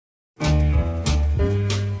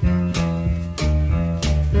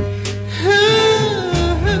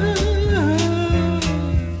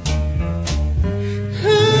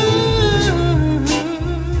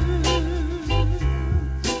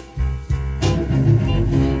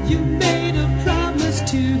You made a promise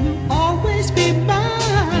to always be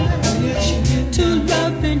mine, to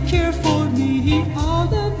love and care for me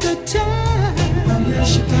all of the time.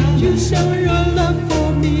 You know your love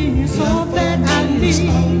for me is all that I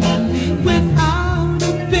need. Without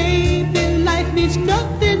a baby, life means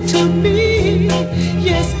nothing to me.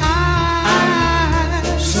 Yes,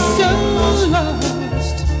 I'm so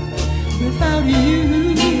lost without you.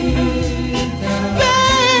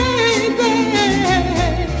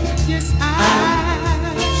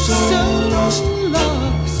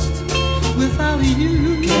 Without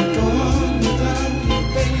you, can't go on without you,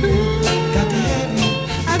 baby. Got to have you.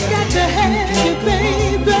 I got to have you,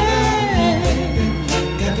 baby.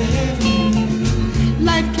 Got to have you.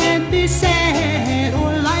 Life can be sad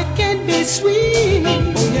or life can be sweet.